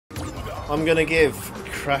I'm gonna give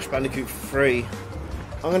Crash Bandicoot 3.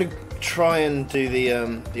 I'm gonna try and do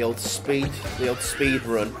the old speed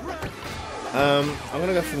run. I'm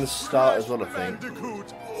gonna go from the start as well. I think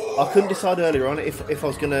I couldn't decide earlier on if I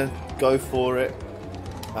was gonna go for it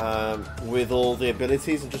with all the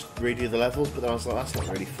abilities and just redo the levels, but then I was like, that's not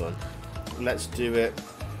really fun. Let's do it.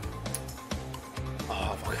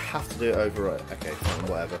 Oh, I have to do it over. Okay, fine,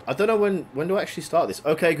 whatever. I don't know when do I actually start this.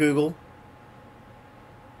 Okay, Google,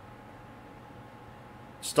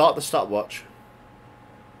 start the stopwatch.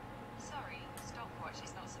 Sorry, stopwatch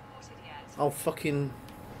is not supported yet. Oh, fucking...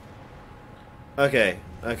 Okay,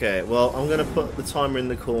 well, I'm going to put the timer in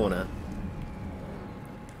the corner.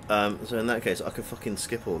 So in that case, I could fucking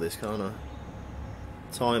skip all this, can't I?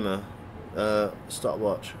 Timer.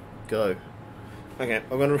 Stopwatch. Go. Okay,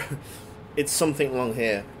 I'm going to... It's something along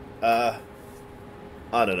here. I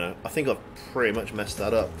don't know. I think I've pretty much messed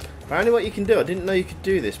that up. Apparently what you can do, I didn't know you could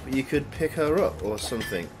do this, but you could pick her up or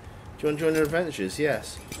something. Do you want to join your adventures?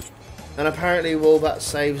 Yes. And apparently, well, that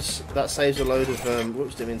saves a load of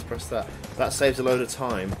whoops, didn't mean to press that. That saves a load of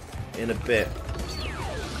time in a bit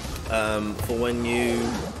for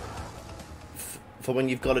when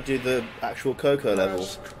you've got to do the actual Coco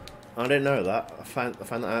levels. I didn't know that. I found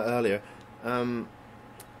that out earlier. And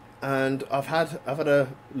I've had a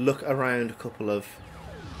look around a couple of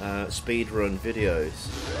speedrun videos,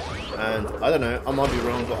 and I don't know, I might be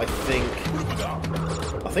wrong, but I think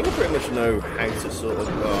I pretty much know how to sort of...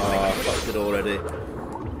 Oh, I fucked it already.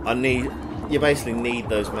 You basically need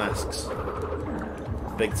those masks.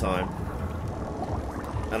 Big time.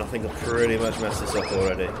 And I think I pretty much messed this up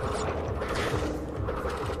already.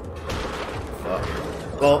 Fuck.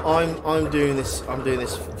 Well, I'm doing this for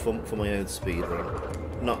my own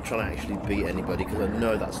speedrun. Not trying to actually beat anybody, because I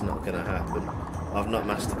know that's not going to happen. I've not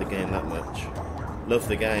mastered the game that much. Love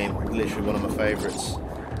the game, literally one of my favourites,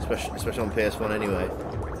 especially on PS1 anyway.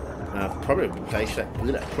 Probably PlayStation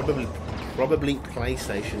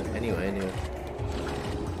anyway.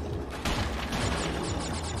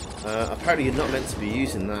 Apparently you're not meant to be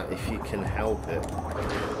using that if you can help it,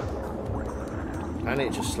 and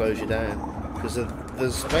it just slows you down because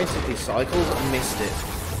there's basically cycles. I missed it.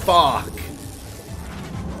 Fuck.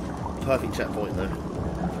 Perfect checkpoint though.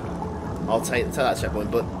 I'll take that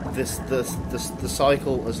checkpoint, but the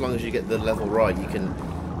cycle, as long as you get the level right, you can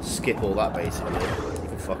skip all that basically. You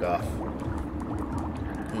can fuck off.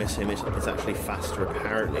 Miss him. It's actually faster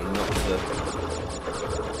apparently not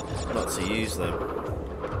to use them.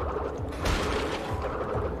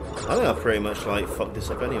 I think I've pretty much like fucked this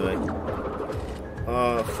up anyway.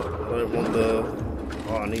 Oh fuck, I don't want the...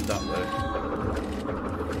 Oh, I need that though.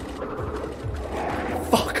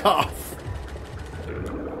 Fuck off!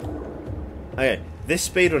 Okay, this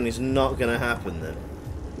speedrun is not gonna happen then.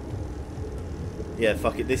 Yeah,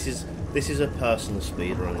 fuck it, this is a personal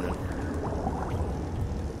speedrun then.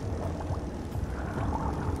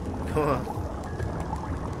 Come on.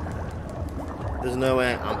 There's no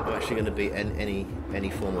way I'm actually going to beat any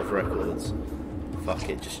form of records. Fuck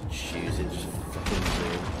it, just choose it, just fucking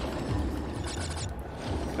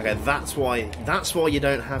do. Okay, that's why you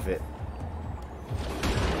don't have it.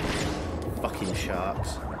 Fucking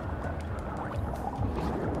sharks.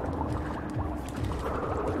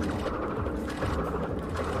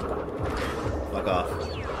 Fuck off.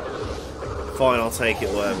 Fine, I'll take it,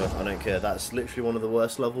 whatever. I don't care. That's literally one of the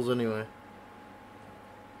worst levels anyway.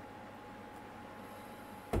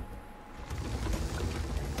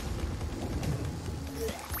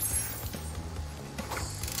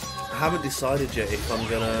 I haven't decided yet if I'm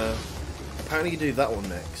gonna... Apparently you do that one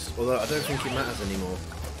next, although I don't think it matters anymore.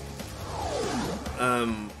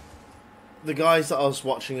 The guys that I was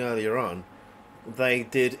watching earlier on, they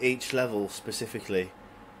did each level specifically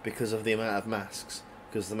because of the amount of masks.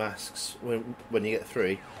 Because the masks, when you get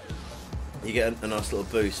 3, you get a nice little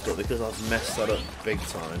boost, but because I've messed that up big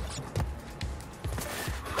time...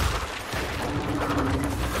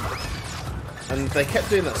 And they kept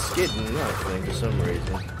doing that skid and that thing for some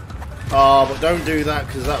reason. Oh, but don't do that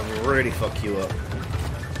because that will really fuck you up.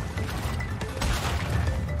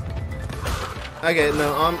 Okay,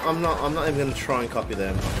 no, I'm not even gonna try and copy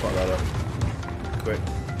them. I'll fuck that up. Quick.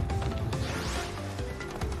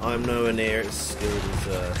 I'm nowhere near as skilled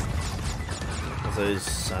as those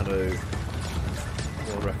Sado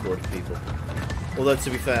world record people. Although to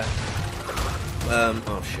be fair,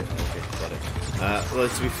 oh shit, okay, got it. Although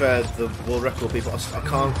to be fair, the world record people, I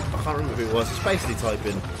can't remember who it was. Just basically type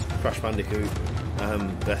in Crash Bandicoot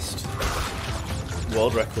best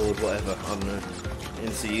world record, whatever, I don't know,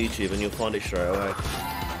 into YouTube, and you'll find it straight away.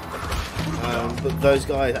 But those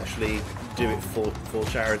guys actually do it for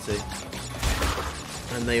charity.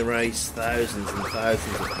 And they race thousands and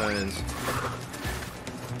thousands of pounds.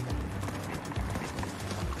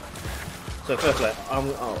 So fair play,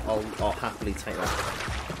 I'll happily take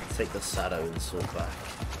the Sado and sword back.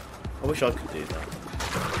 I wish I could do that.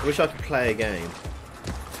 I wish I could play a game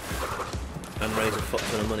and raise a fuck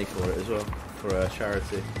ton of money for it as well, for a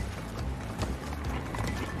charity.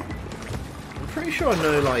 I'm pretty sure I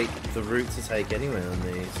know like the route to take anyway on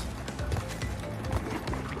these.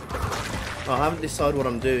 I haven't decided what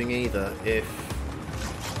I'm doing either. If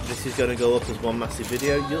this is going to go up as one massive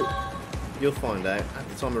video, you'll find out at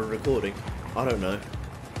the time of recording. I don't know.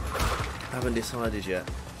 I haven't decided yet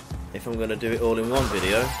if I'm going to do it all in one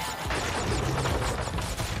video.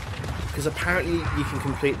 Because apparently you can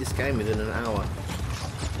complete this game within an hour.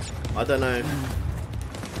 I don't know.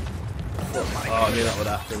 Oh, I knew that would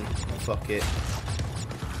happen. Fuck it.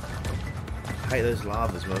 I hate those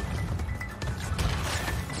lavas, man.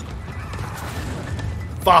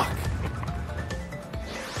 Fuck!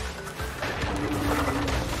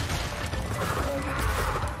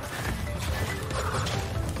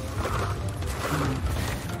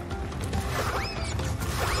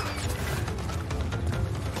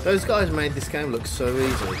 Those guys made this game look so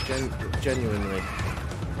easy, genuinely.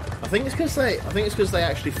 I think it's because they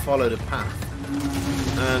actually followed a path.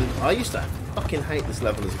 And I used to fucking hate this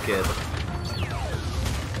level as a kid.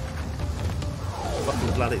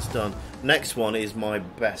 Fucking glad it's done. Next one is my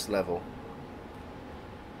best level.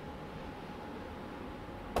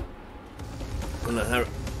 I don't know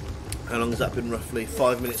how long has that been roughly?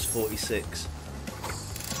 5 minutes 46.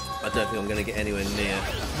 I don't think I'm going to get anywhere near.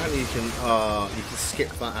 Apparently you can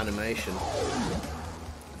skip that animation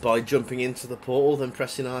by jumping into the portal, then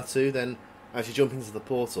pressing R2. Then as you jump into the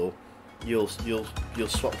portal, you'll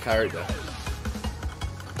swap character.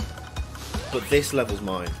 But this level's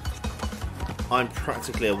mine. I'm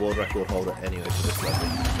practically a world record holder anyway for this level.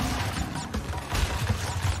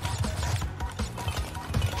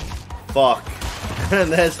 Fuck.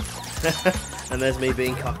 And there's me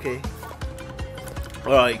being cocky.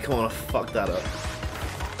 Alright, come on, I fucked that up.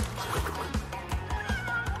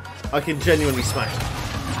 I can genuinely smash it.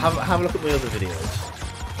 Have a look at my other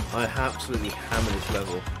videos. I absolutely hammer this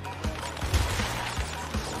level.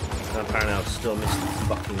 And apparently I've still missed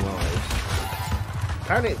fucking lives.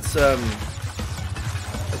 Apparently it's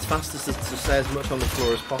fastest to stay as much on the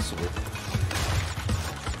floor as possible.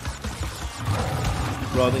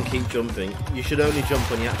 Rather than keep jumping. You should only jump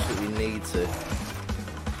when you absolutely need to.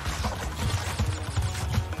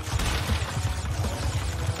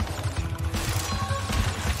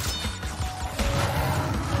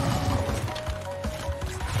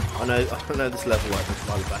 I know this level like the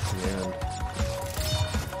back in the end.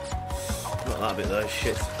 Not that bit though,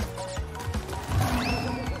 shit.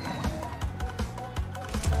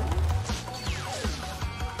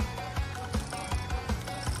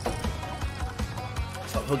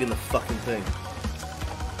 Stop hugging the fucking thing.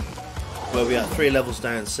 Where we at? 3 levels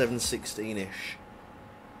down, 7:16-ish.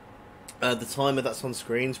 The timer that's on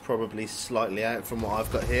screen is probably slightly out from what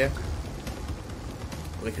I've got here.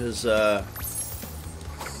 Because I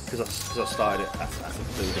started it at a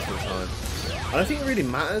completely different time. I don't think it really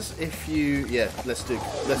matters if you... Yeah, let's do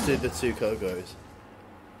the 2 Cocos.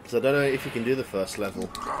 Because I don't know if you can do the first level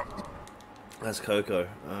as Coco.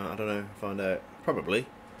 I don't know, find out. Probably.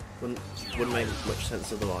 Wouldn't make much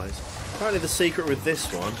sense otherwise. Apparently the secret with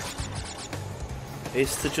this one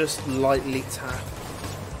is to just lightly tap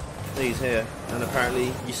these here. And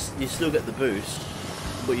apparently you still get the boost,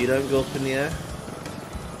 but you don't go up in the air.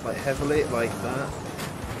 Like heavily, like that.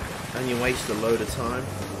 And you waste a load of time.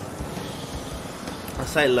 I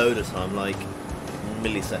say load of time, like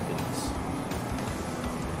milliseconds.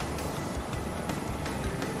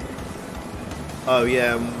 Oh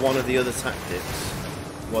yeah, and one of the other tactics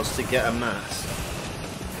was to get a mask,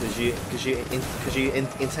 because you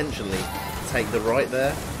intentionally take the right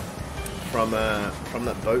there from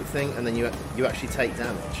that boat thing, and then you actually take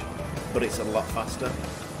damage, but it's a lot faster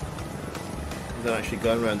than actually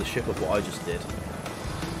going around the ship of what I just did.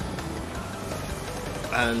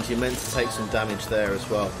 And you're meant to take some damage there as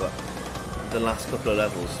well, but the last couple of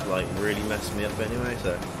levels like really messed me up anyway,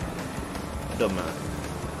 so it doesn't matter.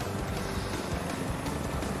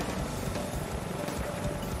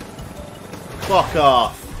 Fuck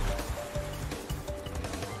off!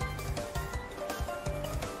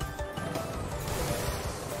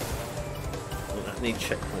 I need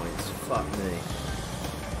checkpoints. Fuck me.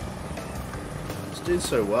 It's doing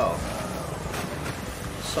so well.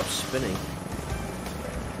 Stop spinning.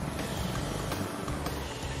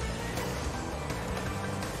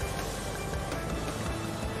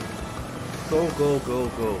 Go, go, go,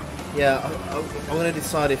 go. Yeah, I'm going to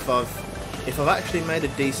decide if I've actually made a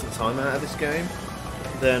decent time out of this game,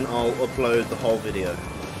 then I'll upload the whole video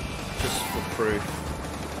just for proof.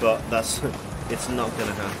 But it's not going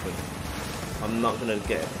to happen. I'm not going to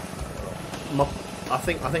get. I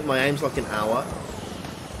think my aim's like an hour.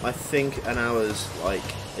 I think an hour's like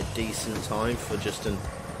a decent time for just an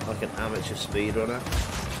amateur speedrunner.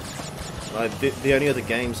 Like the only other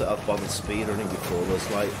games that I've bothered speedrunning before was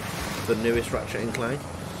like the newest Ratchet and Clank,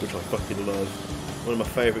 which I fucking love. One of my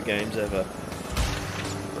favourite games ever.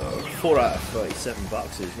 4 out of 37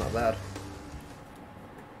 boxes, not bad.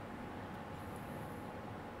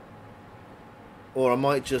 Or I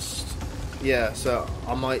might just, yeah. So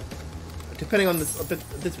I might, depending on the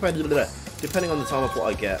time of what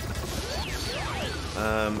I get,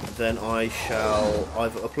 then I shall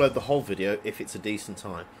either upload the whole video if it's a decent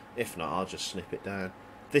time. If not, I'll just snip it down.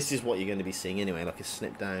 This is what you're going to be seeing anyway, like a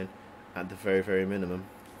snip down at the very, very minimum.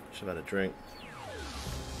 Should have had a drink.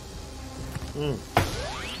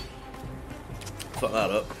 Fuck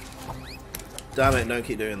that up. Damn it, don't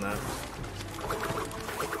keep doing that.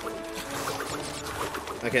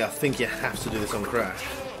 Okay, I think you have to do this on Crash.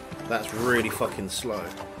 That's really fucking slow.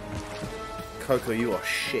 Coco, you are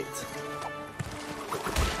shit.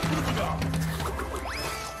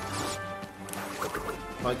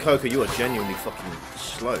 Like, Coco, you are genuinely fucking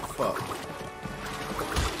slow. Fuck.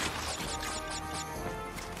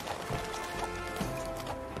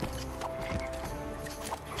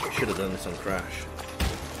 Should have done this on Crash.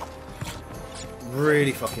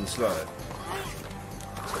 Really fucking slow.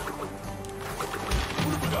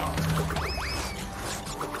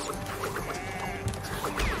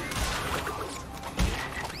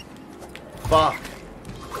 Fuck.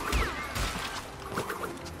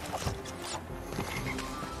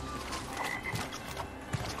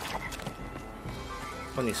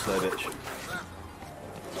 Funny slow bitch.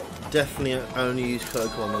 Definitely only use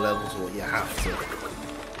Coco on the levels where you have to.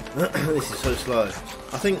 This is so slow.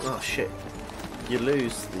 I think, oh shit. You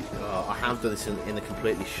lose the, oh, I have done this in a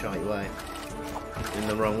completely shite way. In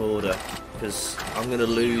the wrong order. Because I'm going to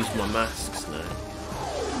lose my masks now.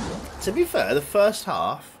 To be fair, the first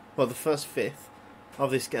half, well the first fifth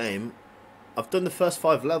of this game, I've done the first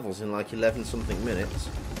 5 levels in like 11 something minutes.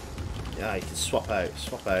 Yeah, you can swap out,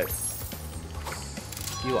 swap out.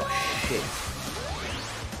 You are shit.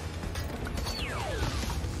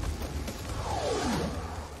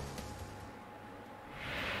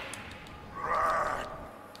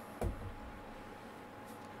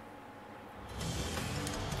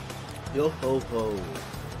 Yo ho ho.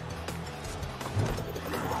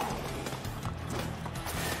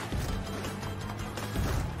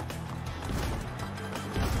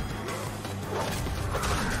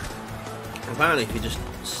 Apparently if you just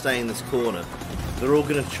stay in this corner, they're all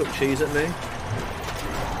going to chuck cheese at me.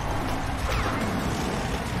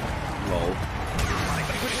 Lol.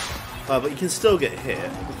 Oh, but you can still get hit.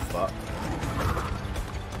 What the fuck?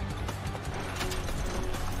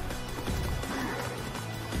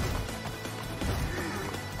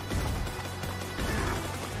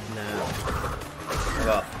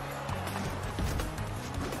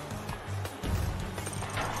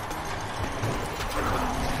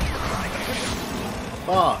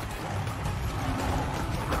 Fuck.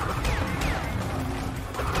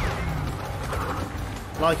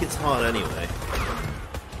 Like it's hard anyway.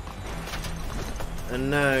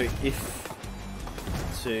 And now if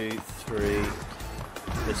 2, 3,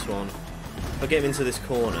 this one. If I get him into this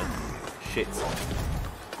corner. Shit.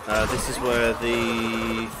 This is where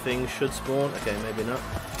the thing should spawn. Okay, maybe not.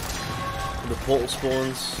 The portal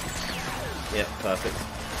spawns. Yep, perfect.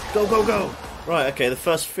 Go, go, go! Right, okay, the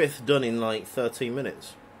first fifth done in like 13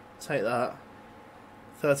 minutes. Take that.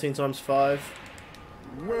 13 times 5.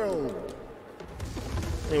 Well,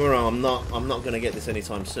 anyway, I'm not gonna get this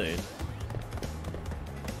anytime soon.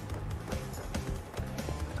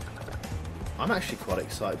 I'm actually quite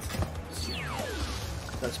excited.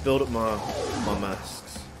 Let's build up my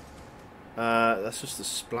masks. That's just the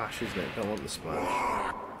splash, isn't it? Don't want the splash.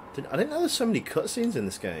 I didn't know there's so many cutscenes in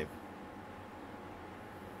this game.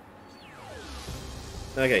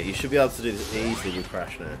 Okay, you should be able to do this easily with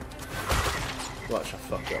Crash now. Watch, I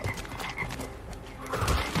fuck up.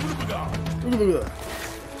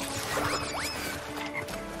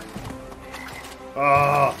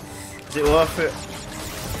 Ah, oh, is it worth it?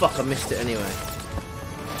 Fuck, I missed it anyway.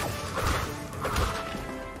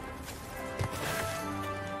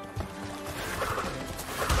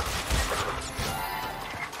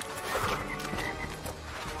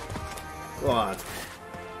 What?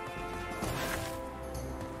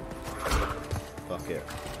 Fuck it.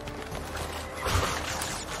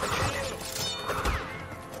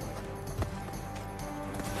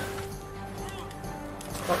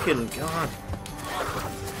 Fucking god.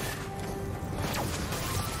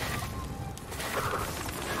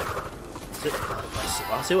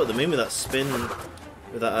 I see what they mean with that spin,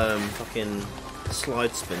 with that fucking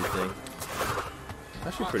slide spin thing. It's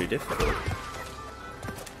actually pretty difficult.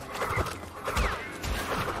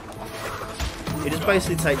 It just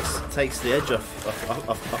basically takes the edge off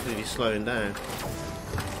of you slowing down.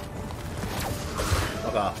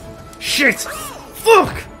 Okay. Shit!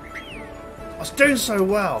 Fuck! I was doing so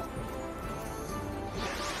well.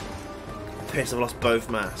 Pissed, I've lost both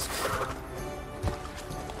masks.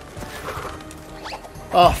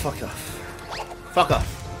 Oh, fuck off. Fuck off.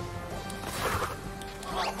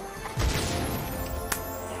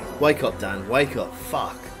 Wake up, Dan. Wake up.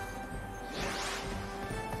 Fuck.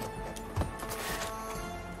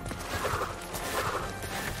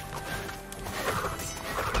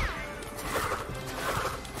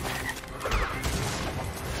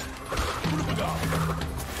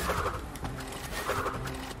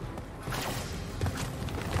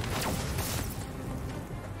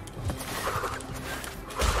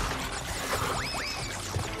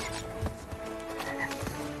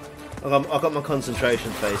 I've got my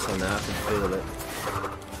concentration face on now, I can feel it.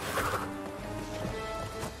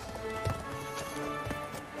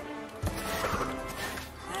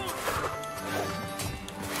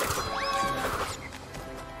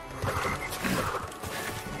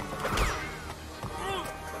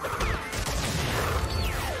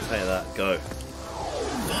 Say that, go.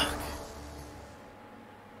 Fuck.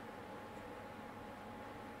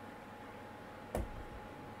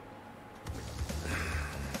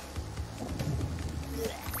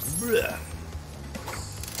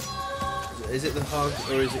 Is it the hug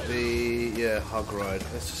or is it the hug ride?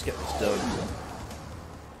 Let's just get this done.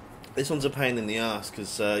 This one's a pain in the ass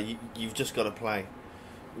because you've just got to play.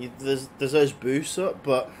 There's those boosts up,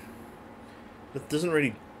 but it doesn't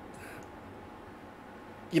really.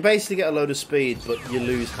 You basically get a load of speed, but you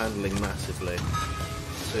lose handling massively.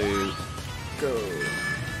 So go.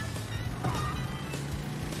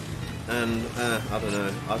 And I don't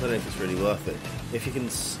know if it's really worth it. If you can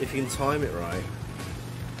time it right.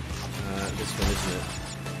 This one, isn't it?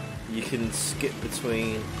 You can skip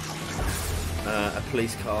between a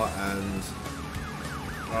police car and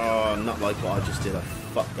not like what I just did. I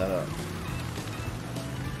fucked that up.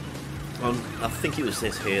 I think it was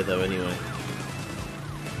this here though. Anyway.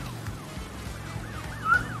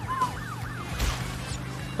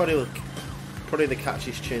 Probably the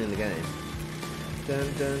catchiest tune in the game.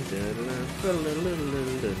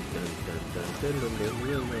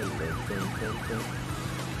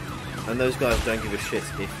 And those guys don't give a shit.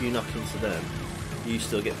 If you knock into them, you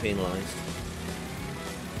still get penalised.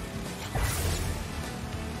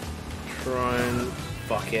 Try and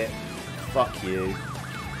fuck it. Fuck you.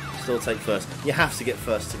 Still take first. You have to get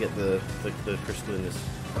first to get the crystal in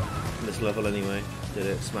this level anyway. Did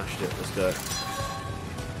it, smashed it, let's go.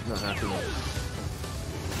 Not happy now.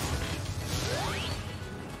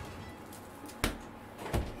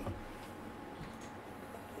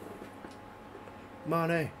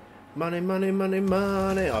 Money. Money, money, money,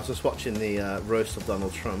 money. I was just watching the roast of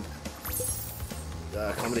Donald Trump.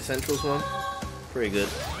 Comedy Central's one. Pretty good.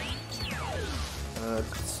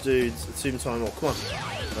 Let's do Zoom time. Oh, come on.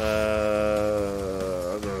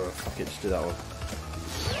 Fuck it, just do that one.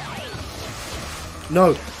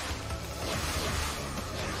 No!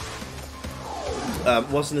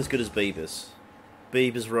 Wasn't as good as Bieber's.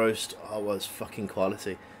 Bieber's roast was fucking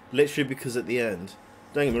quality. Literally because at the end,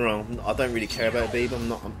 don't get me wrong, I don't really care about Bieber. I'm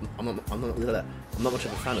not much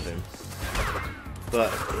of a fan of him.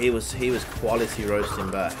 But he was quality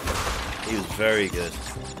roasting back. He was very good.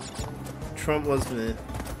 Trump wasn't it?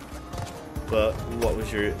 But what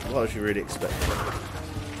was you really expecting?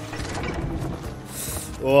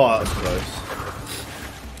 Oh, that was close.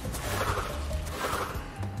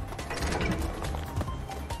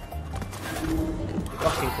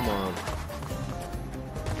 Fucking come on.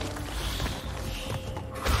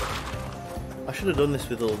 I should have done this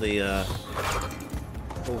with all the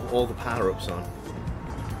all the power-ups on.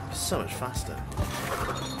 It's so much faster.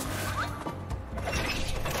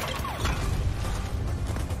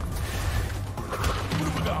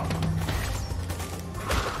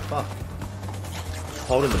 Fuck.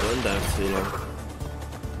 Holding the button down for too long.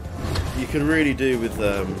 You could really do with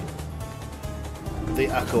the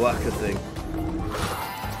Aka Waka thing.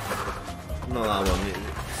 Not that one, it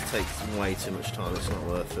takes way too much time, it's not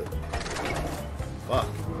worth it. Fuck.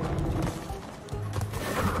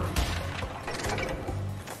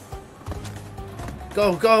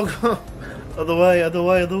 Go, go, go! Other way, other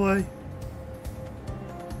way, other way.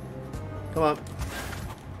 Come on.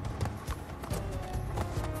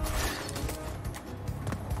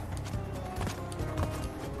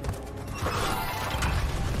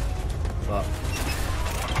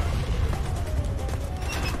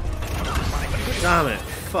 Damn it.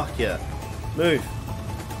 Fuck yeah. Move.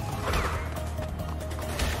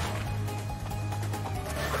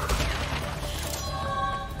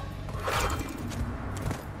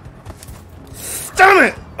 Damn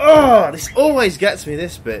it! Oh, this always gets me,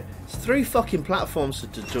 this bit. It's 3 fucking platforms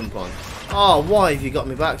to jump on. Oh, why have you got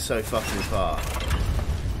me back so fucking far?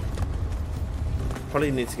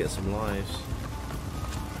 Probably need to get some lives.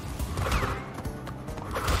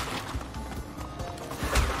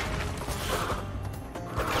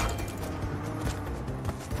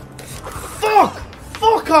 Fuck!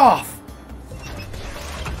 Fuck off!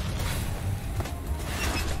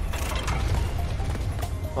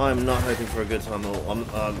 I'm not hoping for a good time. I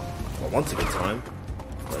want a good time,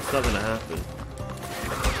 but it's not going to happen.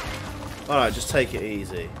 Alright, just take it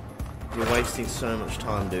easy. You're wasting so much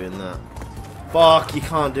time doing that. Fuck, you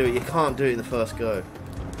can't do it. You can't do it in the first go.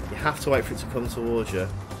 You have to wait for it to come towards you.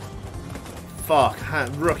 Fuck,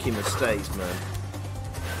 rookie mistakes, man.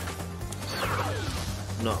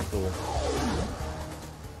 Not cool.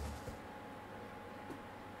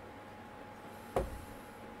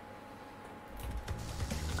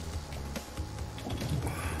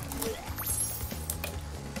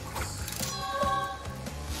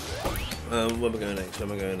 Where am I going next? Where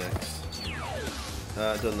am I going next?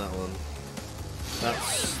 Done that one.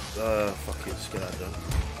 That's, fuck it, just get that done.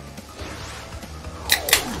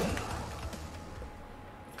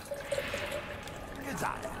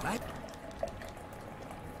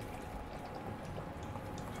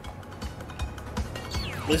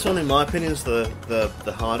 This one, in my opinion, is the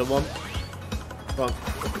harder one. But,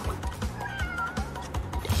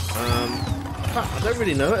 I don't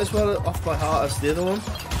really know it as well off by heart as the other one.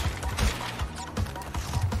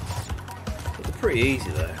 They're pretty easy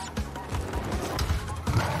though.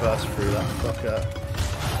 Burst through that fucker.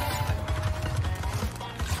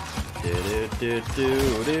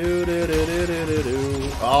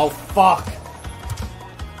 Oh fuck!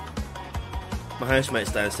 My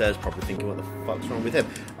housemate's downstairs probably thinking what the fuck's wrong with him.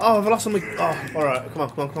 Oh, I've lost something. Oh, alright, come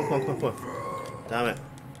on. Damn it.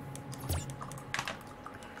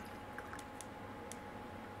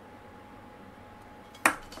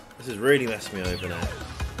 This is really messing me over now.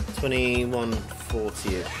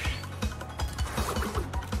 2140-ish.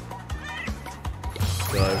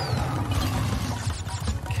 Go.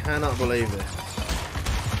 Cannot believe it.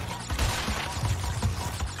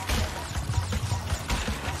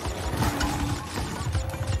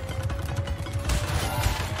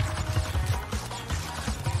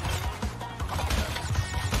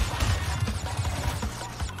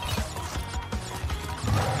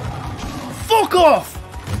 Fuck off!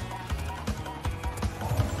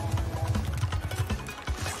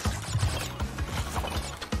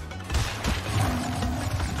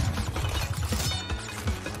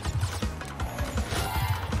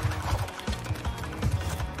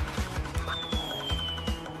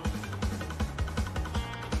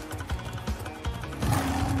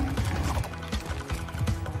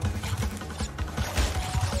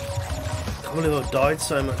 I can't believe I've died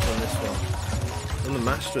so much on this one. I'm the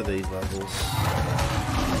master of these levels.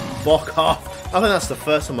 Fuck off! I think that's the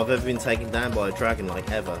first time I've ever been taken down by a dragon,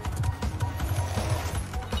 like, ever.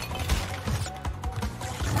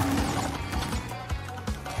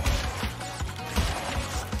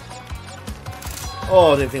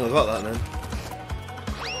 Oh, I didn't think I got that then.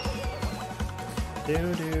 Do.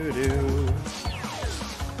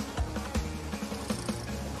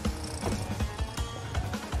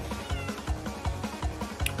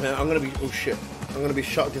 Yeah, I'm gonna be. Oh shit! I'm gonna be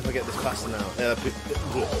shocked if I get this past an hour.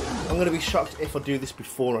 I'm gonna be shocked if I do this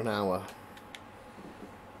before an hour.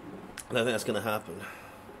 I don't think that's gonna happen.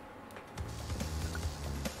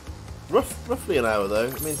 Roughly an hour though.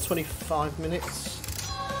 I mean, 25 minutes.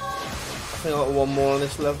 I think I got one more on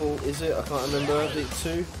this level. Is it? I can't remember. Is it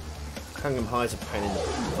 2? Hang'em High's a pain in the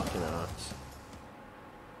fucking ass.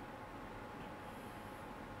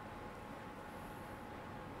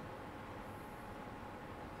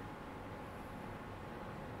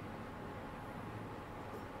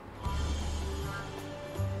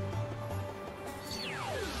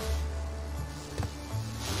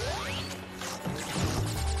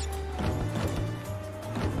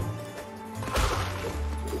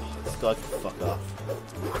 Guy can fuck off.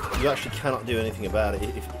 You actually cannot do anything about it.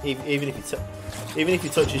 Even if he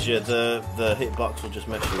touches you, the hitbox will just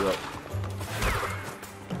mess you up.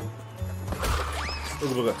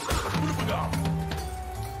 Booga booga.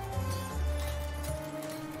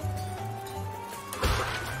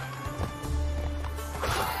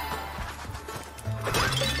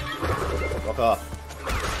 Fuck off.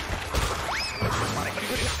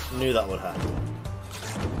 Knew that would happen.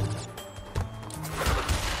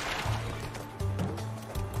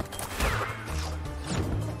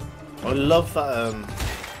 I love that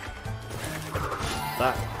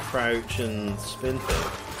that crouch and spin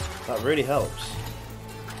thing. That really helps.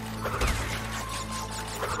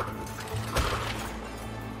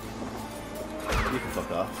 You can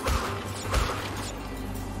fuck off.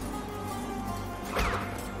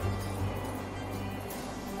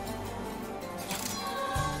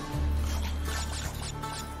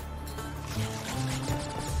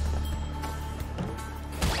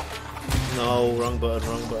 No, wrong button,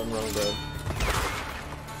 wrong button, wrong button.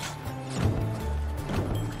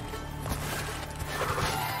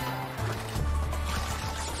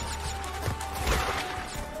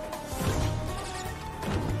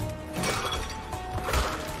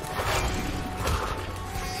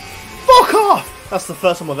 Fuck off! That's the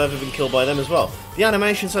first time I've ever been killed by them as well. The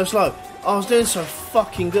animation's so slow. I was doing so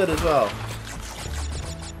fucking good as well.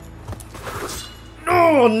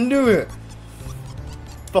 No, I knew it!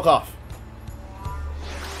 Fuck off.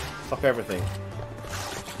 Fuck everything.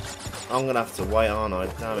 I'm gonna have to wait, aren't I?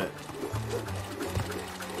 Damn it.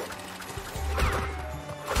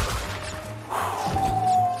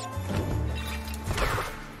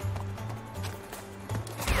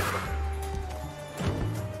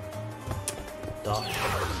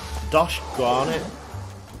 Dosh gone it.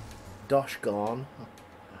 Dosh gone.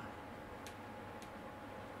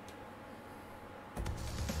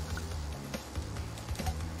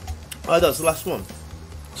 Oh, that's the last one.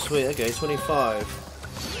 Sweet, okay, 25.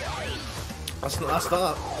 That's not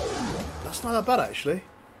that bad actually.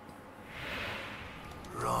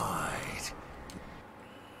 Right.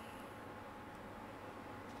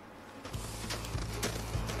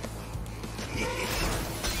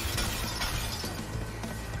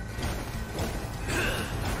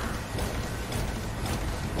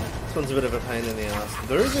 This one's a bit of a pain in the ass.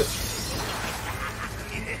 There is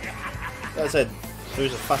like I said, there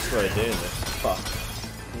is a fast way of doing this. Fuck.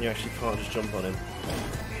 And you actually can't just jump on him.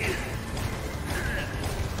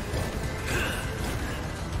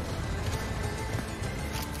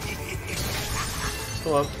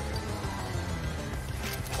 Come on.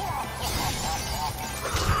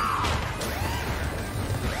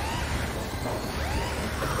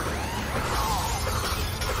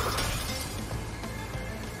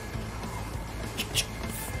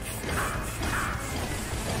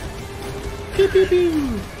 Pew pew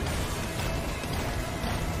pew.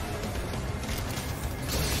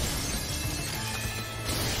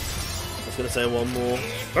 I was gonna say one more.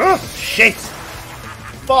 Ah, shit!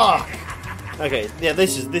 Fuck! Okay, yeah,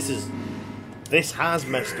 this has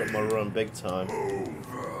messed up my run big time.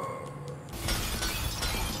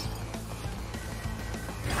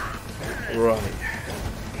 Right.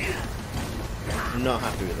 I'm not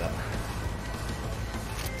happy with that.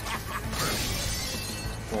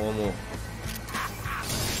 One more.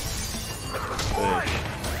 Boom.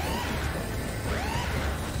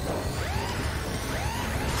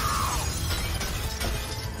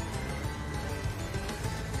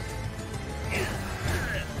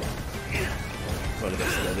 Well, I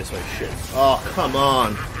guess go this way. Shit. Oh, come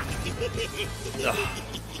on! Ugh.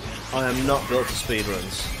 I am not built for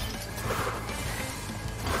speedruns.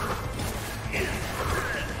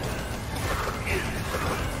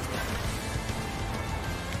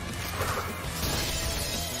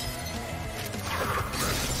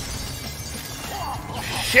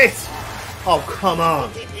 Shit! Oh, come on!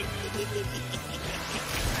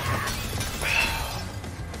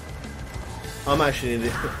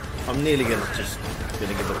 I'm nearly gonna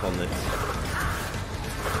give up on this.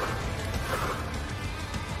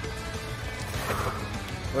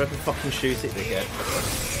 Where can fucking shoot it again?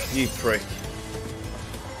 You prick.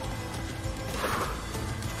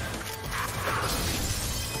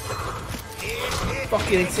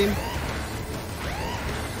 Fucking hit him.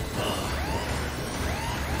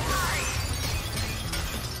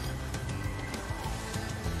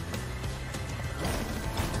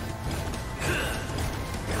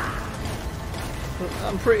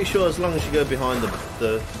 I'm pretty sure as long as you go behind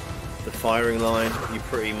the firing line, you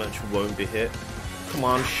pretty much won't be hit. Come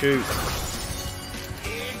on, shoot.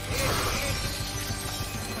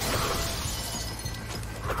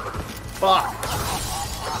 Fuck!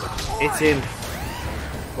 It's him.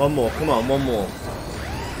 One more, come on, one more.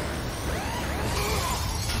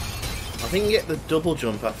 I think you get the double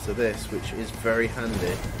jump after this, which is very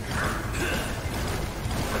handy.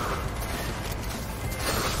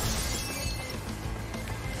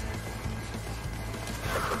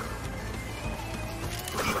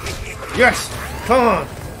 Yes! Come on!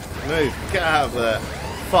 Move! Get out of there!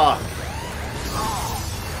 Fuck!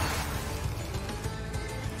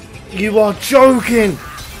 You are joking!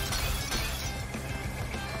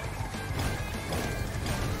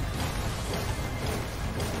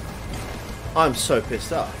 I'm so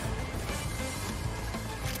pissed off.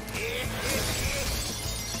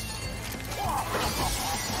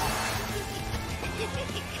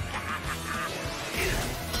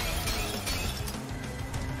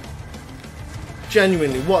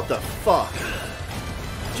 Genuinely, what the fuck?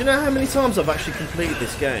 Do you know how many times I've actually completed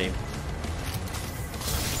this game?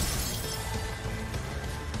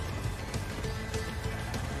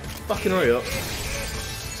 Fucking hurry up.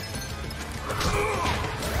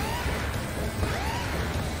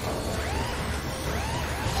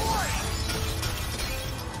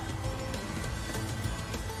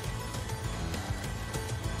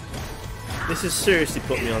 This has seriously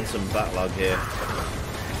put me on some backlog here.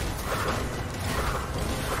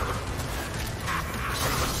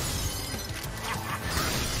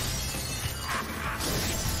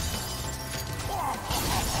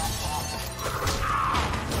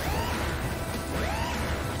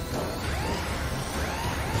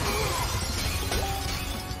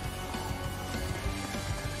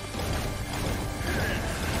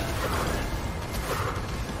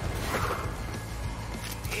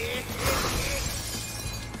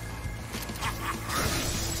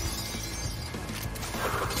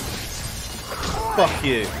 Fuck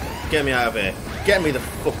you. Get me out of here. Get me the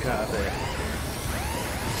fuck out of here.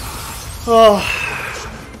 Oh.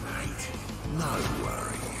 No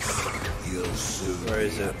worries. You'll soon Where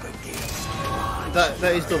is it? begin. That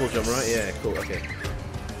is double jump, right? Yeah, cool, okay.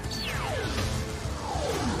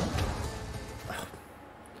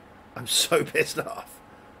 I'm so pissed off.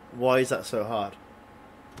 Why is that so hard?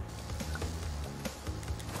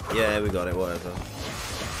 Yeah, we got it, whatever.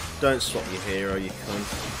 Don't swap your hero, you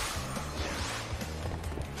cunt.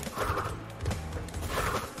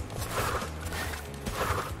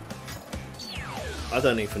 I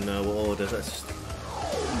don't even know what order. That's just...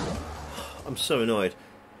 I'm so annoyed.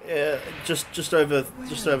 Yeah, just over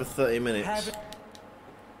 30 minutes,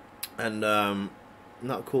 and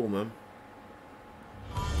not cool, man.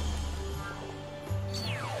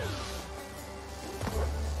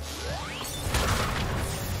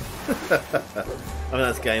 I mean,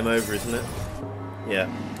 that's game over, isn't it? Yeah.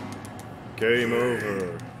 Game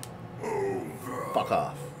over. Fuck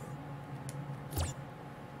off.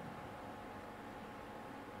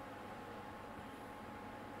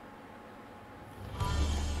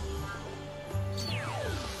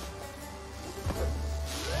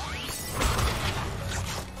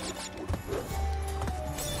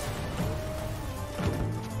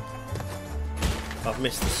 I've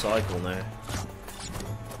missed the cycle now.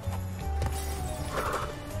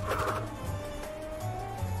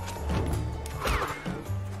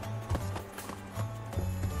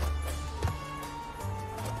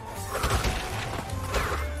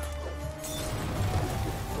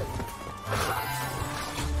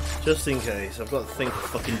 Just in case, I've got the thing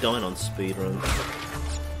for fucking dying on speedrun.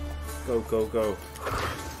 Go, go, go.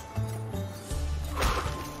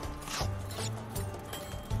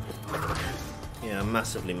 Yeah, I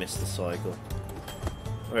massively missed the cycle.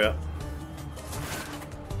 Hurry up.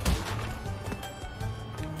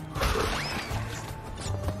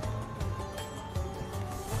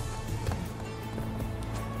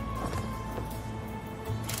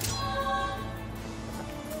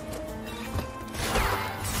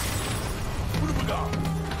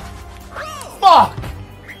 Fuck!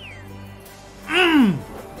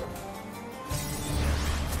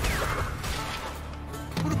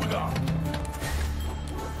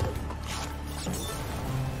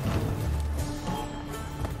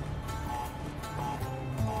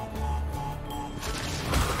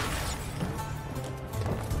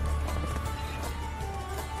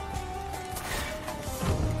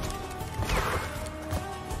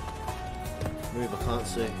 Move, I can't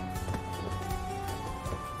see.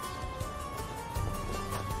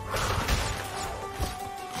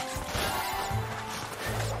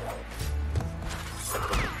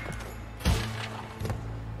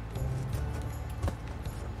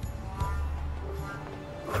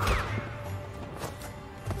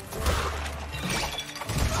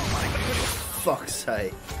 Fuck's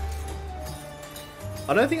sake.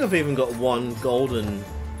 I don't think I've even got one golden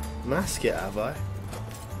mask yet, have I?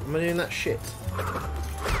 Am I doing that shit?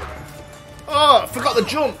 Oh, I forgot the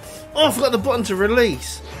jump! Oh, I forgot the button to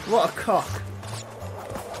release! What a cock.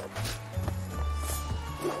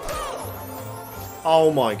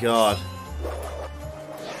 Oh my god.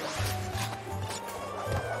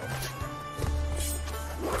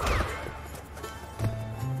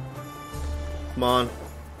 Come on.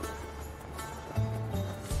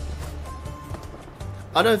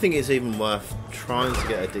 I don't think it's even worth trying to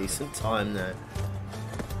get a decent time now.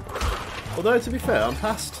 Although, to be fair, I'm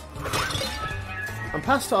past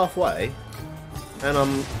halfway. and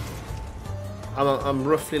I'm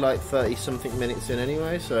roughly like 30 something minutes in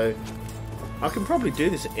anyway, so I can probably do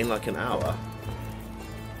this in like an hour.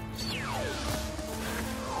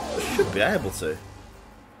 I should be able to.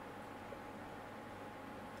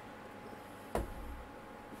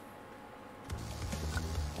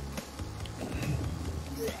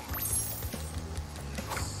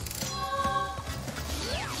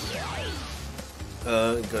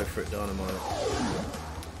 Go for it, Dynamite.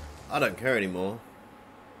 I don't care anymore.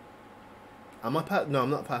 Am I past? No, I'm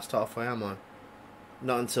not past halfway, am I?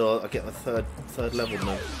 Not until I get my third level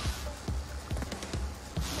now.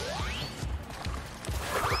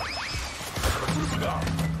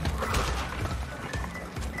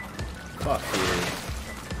 Fuck you.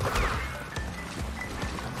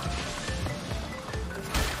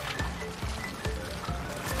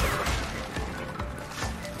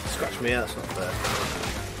 Scratch me out, it's not fair.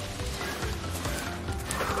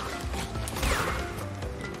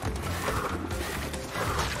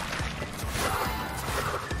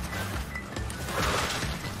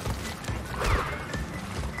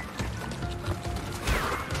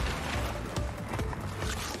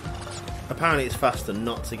 Apparently it's faster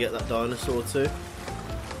not to get that dinosaur too.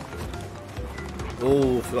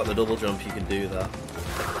 Oh, forgot the double jump, you can do that.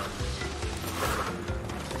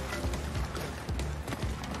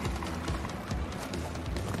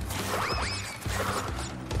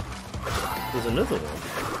 There's another one.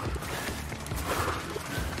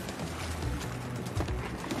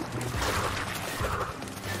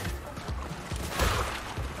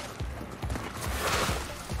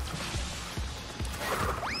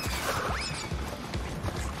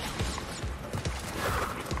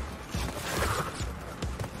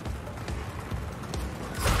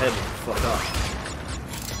 Head the fuck up.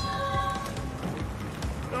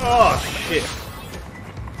 Oh shit.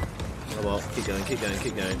 Oh well, keep going, keep going,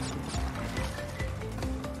 keep going.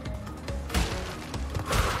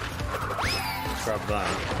 Grab that.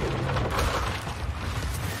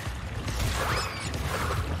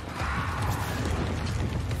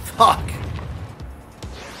 Fuck!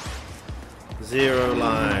 0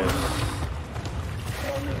 lives.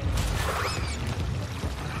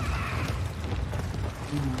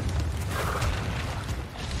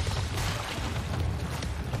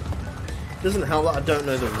 Doesn't help that I don't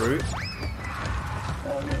know the route.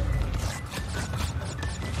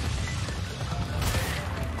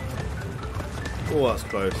 Oh, that's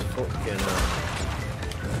close. Fucking hell.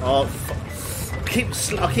 Oh, fuck.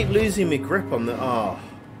 I keep losing my grip on the. Oh.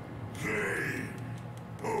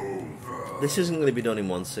 This isn't going to be done in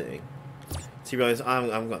one sitting. To be honest, I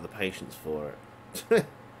haven't got the patience for it.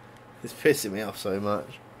 It's pissing me off so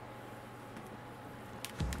much.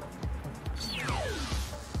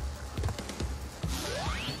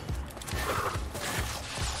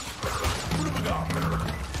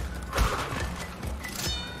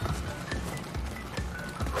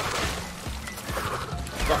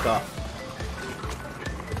 Fuck off.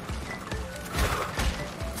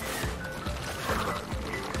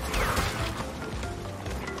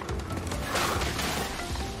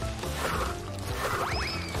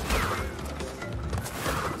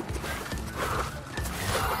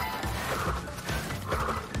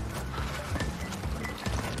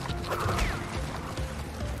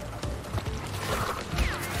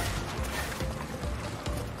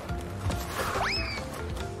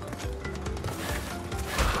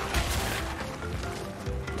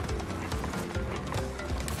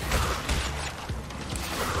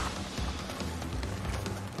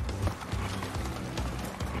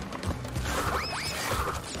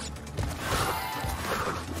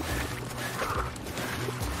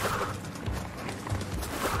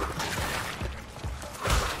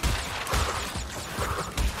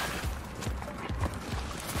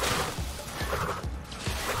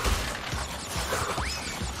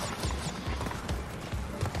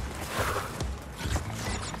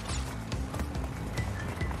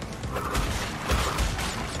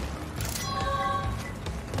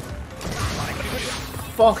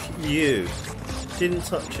 Fuck you. Didn't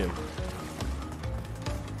touch him.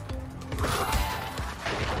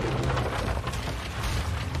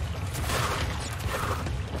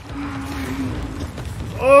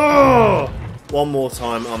 Oh! One more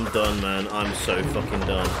time, I'm done, man. I'm so fucking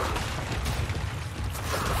done.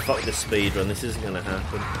 Fuck the speedrun, this isn't gonna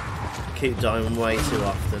happen. I keep dying way too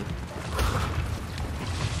often.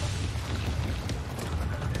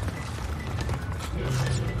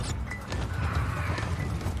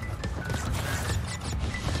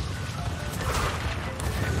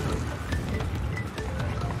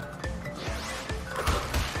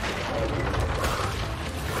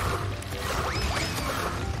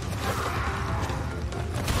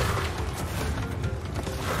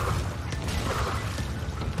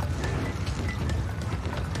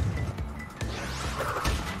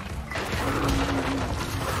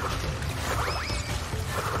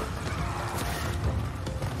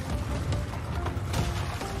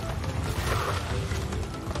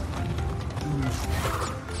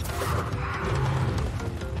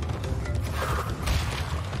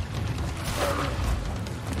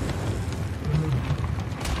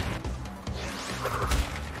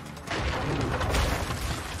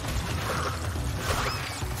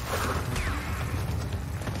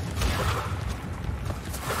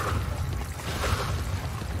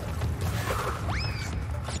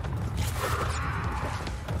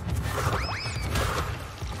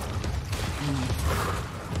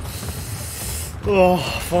 Oh,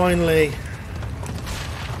 finally.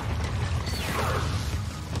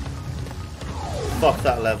 Fuck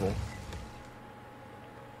that level.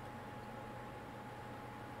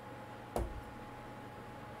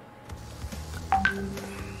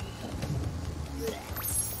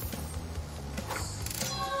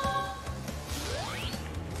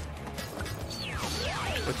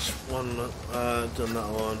 Which one? Done that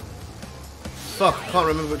one. Fuck, I can't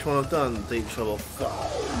remember which one I've done. Deep Trouble. Fuck.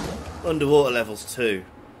 Underwater levels 2.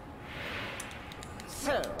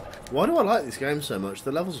 Why do I like this game so much?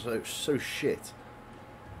 The levels are so shit.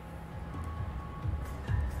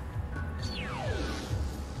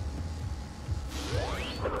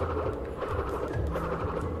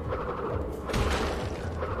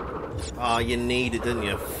 Ah, you need it, didn't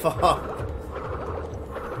you? Fuck.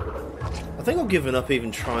 I think I've given up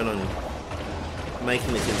even trying on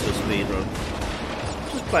making this into a speedrun.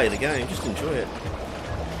 Just play the game, just enjoy it.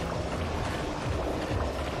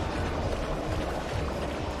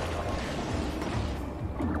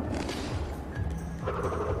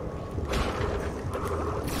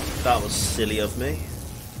 That was silly of me.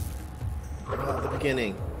 Right at the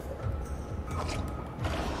beginning.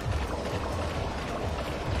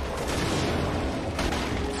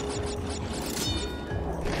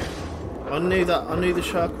 I knew the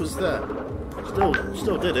shark was there.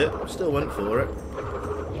 Still did it. Still went for it.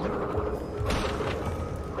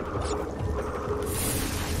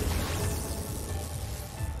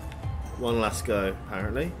 One last go,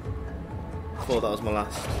 apparently. Thought that was my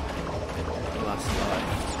last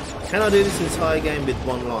life. Can I do this entire game with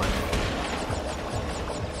one life?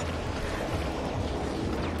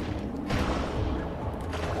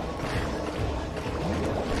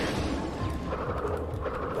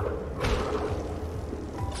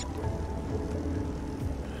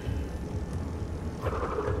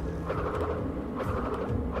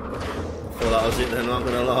 Well, that was it then, I'm not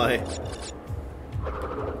gonna lie.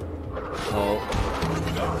 Oh.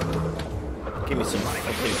 Give me some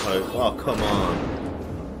fucking hope. Oh, come on.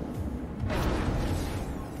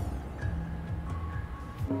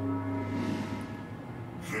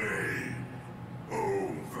 Game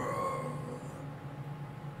over.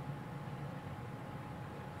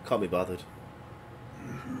 Can't be bothered.